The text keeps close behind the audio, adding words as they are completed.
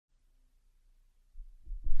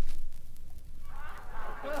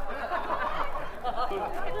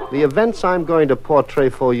The events I'm going to portray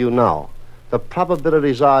for you now, the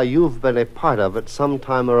probabilities are you've been a part of it some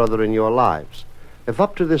time or other in your lives. If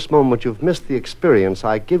up to this moment you've missed the experience,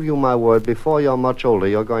 I give you my word, before you're much older,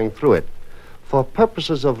 you're going through it. For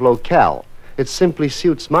purposes of locale, it simply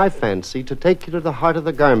suits my fancy to take you to the heart of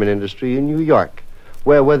the garment industry in New York,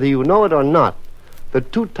 where, whether you know it or not, the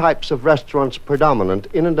two types of restaurants predominant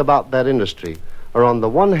in and about that industry are, on the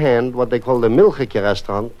one hand, what they call the milchike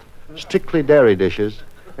restaurant, strictly dairy dishes,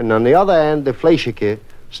 and on the other hand, the fleischike,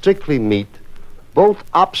 strictly meat, both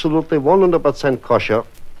absolutely 100% kosher,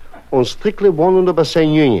 and strictly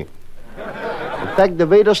 100% union. In fact, the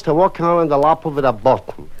waiters to walk around in the lap with a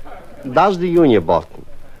button. That's the union button.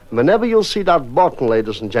 Whenever you see that button,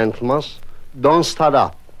 ladies and gentlemen, don't start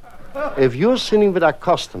up. If you're sitting with a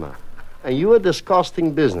customer and you're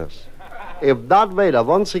discussing business, if that waiter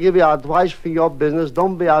wants to give you advice for your business,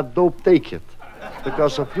 don't be a dope, take it.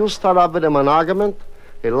 Because if you start up with him an argument,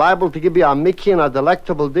 he's liable to give you a Mickey and a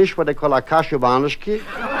delectable dish what they call a kashubanishki.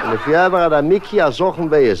 And if you ever had a Mickey, a zochen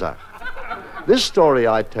beezach. This story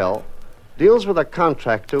I tell deals with a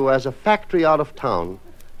contractor who has a factory out of town,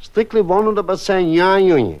 strictly 100%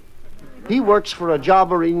 union. He works for a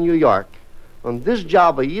jobber in New York. On this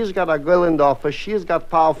jobber, he's got a girl in the office, she's got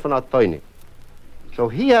power for a tiny. So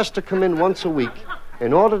he has to come in once a week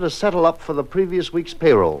in order to settle up for the previous week's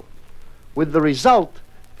payroll. With the result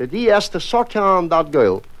that he has to sock on that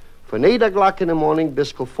girl from 8 o'clock in the morning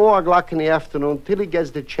bis 4 o'clock in the afternoon till he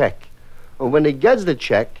gets the check. And when he gets the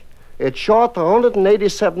check, it's short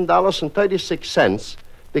 $187.36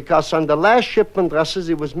 because on the last shipment dresses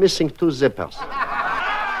he was missing 2 zippers.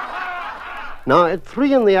 Now, at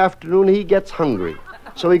 3 in the afternoon, he gets hungry.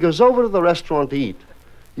 So he goes over to the restaurant to eat.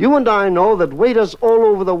 You and I know that waiters all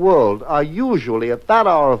over the world are usually, at that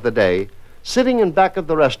hour of the day, sitting in back of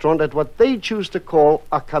the restaurant at what they choose to call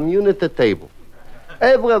a community table.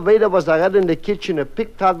 Every waiter was already in the kitchen, a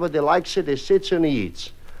picked out what he likes it, he sits and he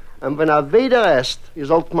eats. And when a waiter asks, he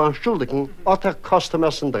sollte man schuldigen, other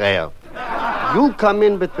customers and rare. You come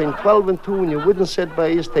in between 12 and 2 and you wouldn't sit by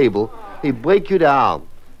his table, he'd break you the arm.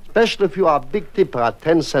 Especially if you are a big tipper at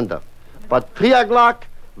 10 center. But 3 o'clock,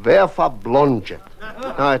 wer verblonget.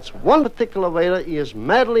 Now, it's one particular waiter, he is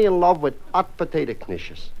madly in love with hot potato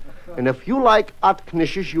knishes. And if you like hot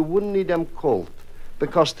knishes, you wouldn't need them cold.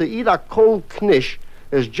 Because to eat a cold knish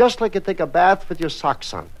is just like you take a bath with your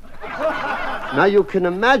socks on. Now, you can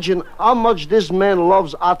imagine how much this man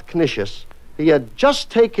loves hot knishes. He had just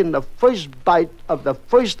taken the first bite of the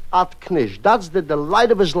first hot knish. That's the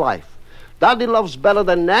delight of his life. That he loves better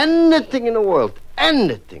than anything in the world.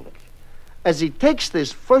 Anything. As he takes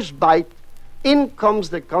this first bite, in comes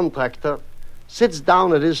the contractor, sits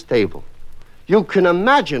down at his table. You can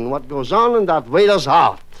imagine what goes on in that waiter's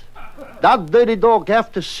heart. That dirty dog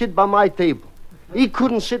have to sit by my table. He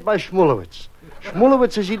couldn't sit by Shmulowitz.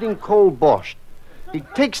 Shmulowitz is eating cold borscht. He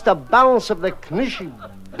takes the balance of the knish, he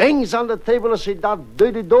bangs on the table and says, that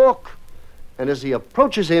dirty dog. And as he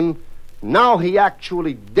approaches him, now he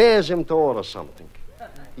actually dares him to order something.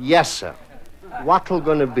 Yes, sir. What'll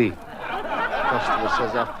gonna be? Customer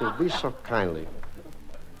says, if you'll be so kindly,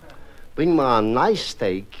 bring me a nice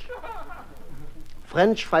steak,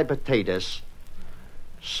 French fried potatoes,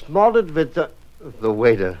 smothered with the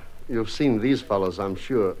waiter. You've seen these fellows, I'm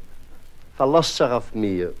sure. Philosopher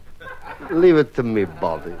me. Leave it to me,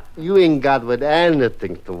 Bobby. You ain't got with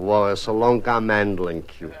anything to worry so long I'm handling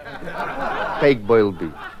you. Take boiled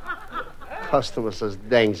beef. Customer says,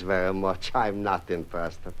 thanks very much. I'm not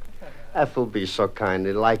interested. If you'll be so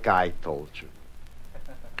kindly, like I told you.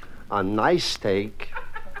 A nice steak,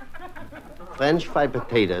 French fried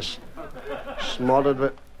potatoes, smothered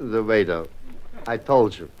with the waiter. I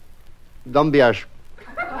told you. Don't be a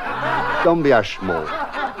schmo.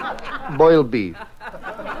 Boiled beef.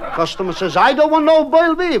 Customer says, I don't want no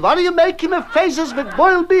boiled beef. What are you making me faces with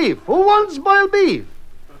boiled beef? Who wants boiled beef?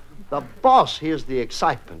 The boss hears the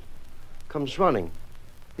excitement, comes running.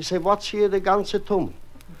 He said, what's here the ganze Tum?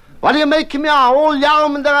 What are you making me a whole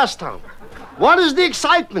yarn in the restaurant? What is the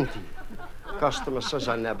excitement here? Customer says,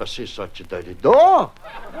 I never see such a dirty dog.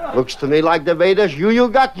 Looks to me like the waiters, you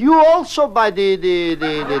got you also by the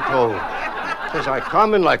toe. Says, I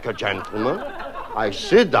come in like a gentleman. I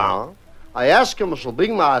sit down. I ask him, he'll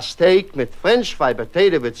bring me a steak with French fried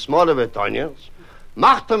potato with smothered with onions.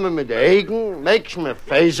 Macht me mit Egen, makes me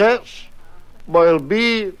faces. Boiled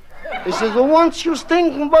beef. He says, well, once you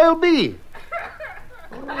stinking boiled beef.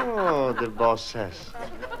 Oh, the boss says,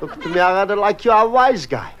 look to me, I rather like you're a wise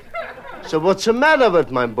guy. So what's the matter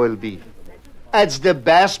with my boiled beef? It's the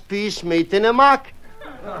best piece meat in the market.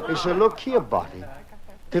 He said, look here, buddy.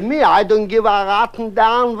 To me, I don't give a rotten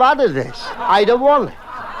darn what it is. I don't want it.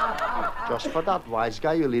 Just for that, wise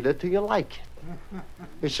guy, you'll eat it till you like it.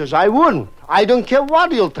 He says, I wouldn't. I don't care what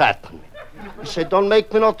you'll threaten me. He said, don't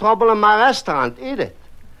make me no trouble in my restaurant. Eat it.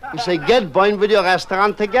 He said, get burned with your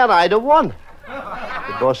restaurant together. I don't want it.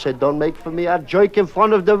 The boss said, don't make for me a jerk in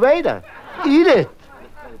front of the waiter. Eat it.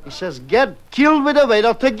 He says, get killed with the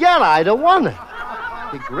waiter together. I don't want it.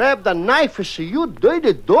 He grabbed a knife and said, you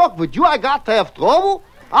dirty dog, with you I got to have trouble?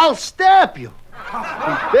 I'll stab you.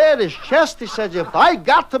 He bared his chest. He said, if I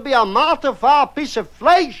got to be a martyr for a piece of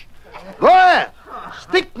flesh, go ahead.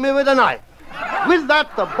 Stick me with a knife. With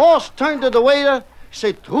that, the boss turned to the waiter. He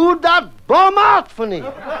said, threw that bum out for me.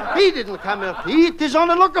 He didn't come here to eat. He's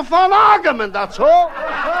only looking for an argument, that's all.